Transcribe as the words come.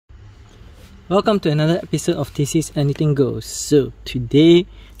Welcome to another episode of TC's Anything Goes. So today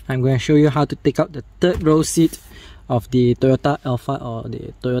I'm going to show you how to take out the third row seat of the Toyota Alphard or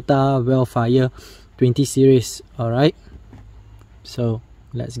the Toyota VellFire 20 series. Alright, so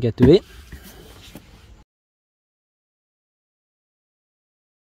let's get to it.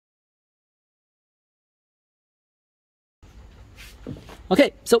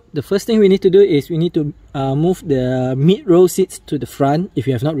 Okay, so the first thing we need to do is we need to move the mid-row seats to the front if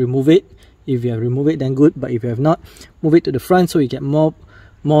you have not removed it. If you have removed it, then good, but if you have not, move it to the front so you get more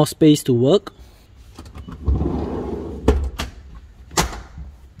space to work.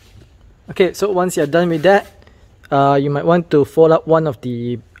 Okay, so once you're done with that, you might want to fold up one of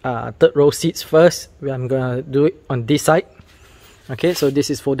the third row seats first. I'm gonna do it on this side. Okay, so this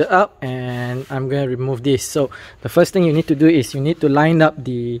is folded up and I'm going to remove this. So the first thing you need to do is you need to line up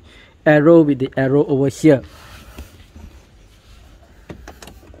the arrow with the arrow over here.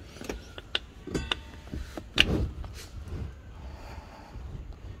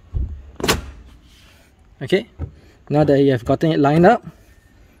 Okay, now that you have gotten it lined up,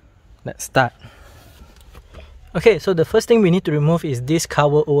 let's start. Okay, so the first thing we need to remove is this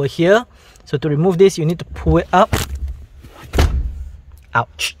cover over here. So to remove this, you need to pull it up.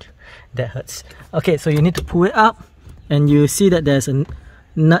 Ouch, that hurts. Okay, so you need to pull it up and you see that there's a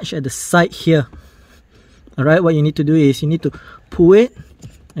notch at the side here. Alright, what you need to do is you need to pull it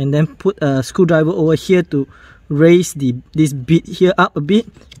and then put a screwdriver over here to raise this bit here up a bit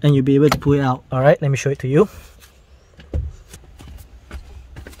and you'll be able to pull it out. Alright, let me show it to you.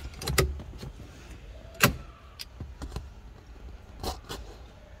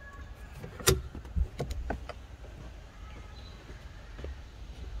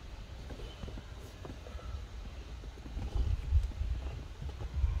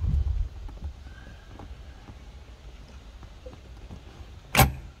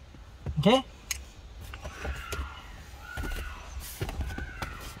 Okay.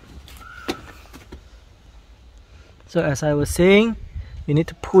 So as I was saying, you need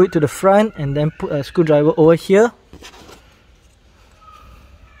to pull it to the front and then put a screwdriver over here.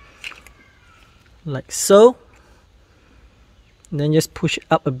 Like so. And then just push it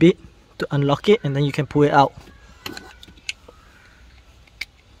up a bit to unlock it and then you can pull it out.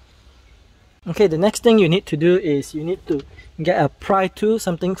 Okay, the next thing you need to do is you need to get a pry tool,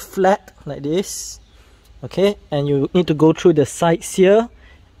 something flat like this. Okay, and you need to go through the sides here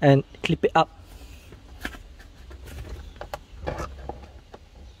and clip it up.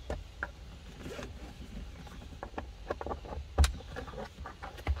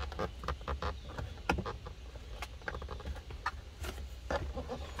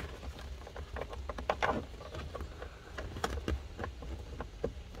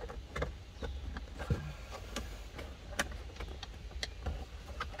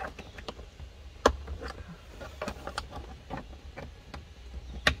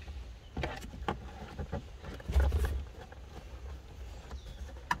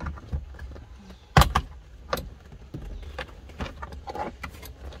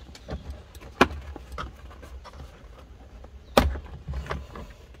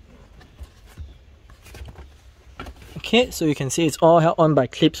 Okay, so you can see it's all held on by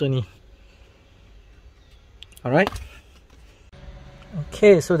clips only. Alright.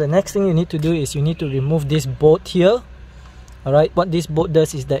 Okay, so the next thing you need to do is you need to remove this bolt here. Alright, what this bolt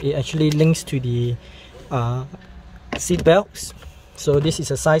does is that it actually links to the seat belts. So this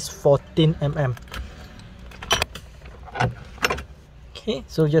is a size 14 mm. Okay,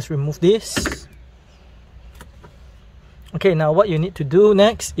 so just remove this. Okay, now what you need to do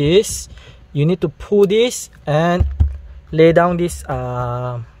next is you need to pull this and lay down this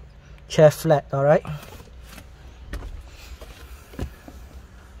chair flat. Alright.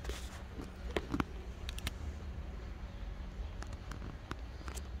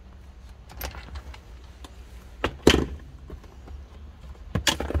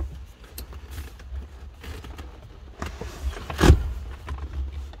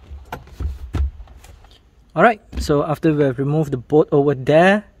 Alright, so after we have removed the bolt over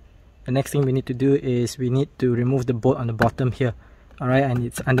there, the next thing we need to do is we need to remove the bolt on the bottom here. Alright, and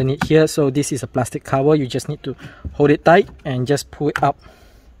it's underneath here. So this is a plastic cover. You just need to hold it tight and just pull it up.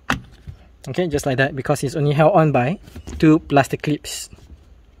 Okay, just like that, because it's only held on by two plastic clips.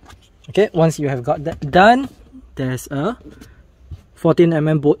 Okay, once you have got that done, there's a 14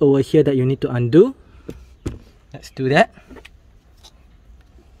 mm bolt over here that you need to undo. Let's do that.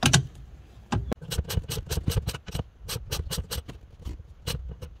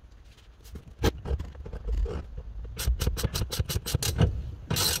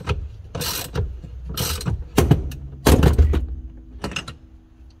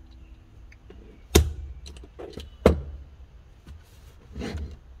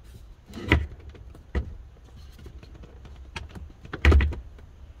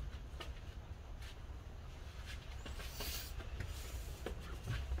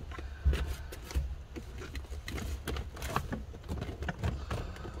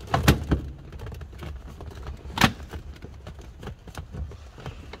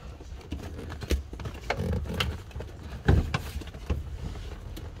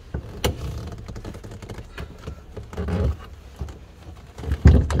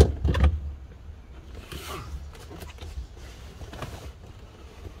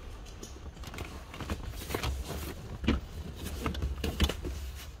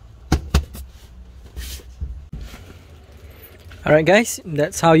 Alright guys,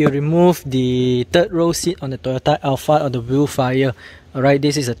 that's how you remove the third row seat on the Toyota Alphard or the VellFire. Alright,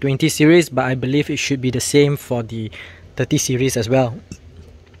 this is a 20 series, but I believe it should be the same for the 30 series as well.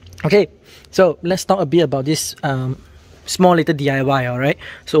 Okay, so let's talk a bit about this small little DIY, alright?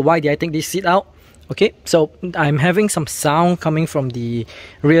 So why did I take this seat out? Okay, so I'm having some sound coming from the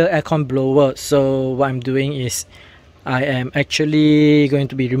rear aircon blower. So what I'm doing is I am actually going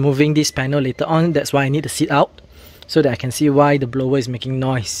to be removing this panel later on. That's why I need the seat out, so that I can see why the blower is making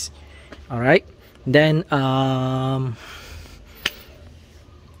noise. Alright, then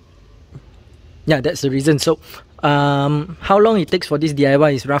yeah, that's the reason. So how long it takes for this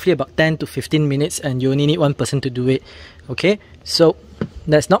DIY is roughly about 10 to 15 minutes, and you only need one person to do it. Okay, so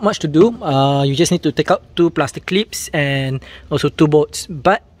there's not much to do. You just need to take out 2 plastic clips and also 2 bolts.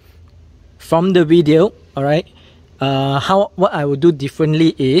 But from the video, alright, what I will do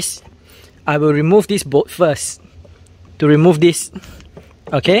differently is I will remove this bolt first. To remove this,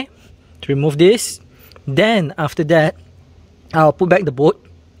 okay, to remove this, then after that I'll put back the bolt,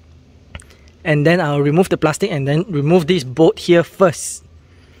 and then I'll remove the plastic and then remove this bolt here first.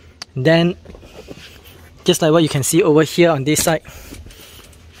 Then just like what you can see over here on this side,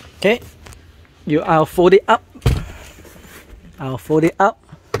 okay, I'll fold it up. I'll fold it up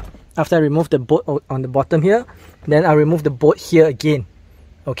after I remove the bolt on the bottom here. Then I'll remove the bolt here again.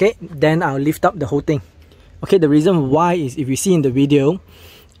 Okay, then I'll lift up the whole thing. Okay, the reason why is, if you see in the video,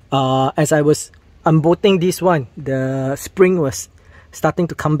 as I was unbolting this one, the spring was starting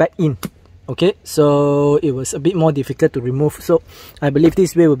to come back in. Okay, so it was a bit more difficult to remove. So I believe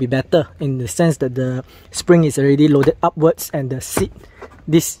this way will be better, in the sense that the spring is already loaded upwards and the seat,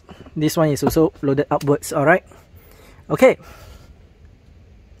 this one is also loaded upwards. Alright, okay,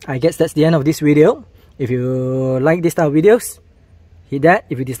 I guess that's the end of this video. If you like this style of videos, hit that.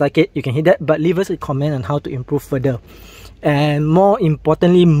 If you dislike it, you can hit that, but leave us a comment on how to improve further. And most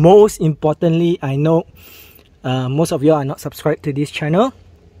importantly, I know most of you are not subscribed to this channel.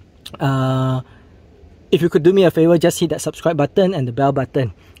 If you could do me a favor, just hit that subscribe button and the bell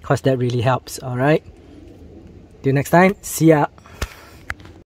button, because that really helps. Alright, till next time, see ya.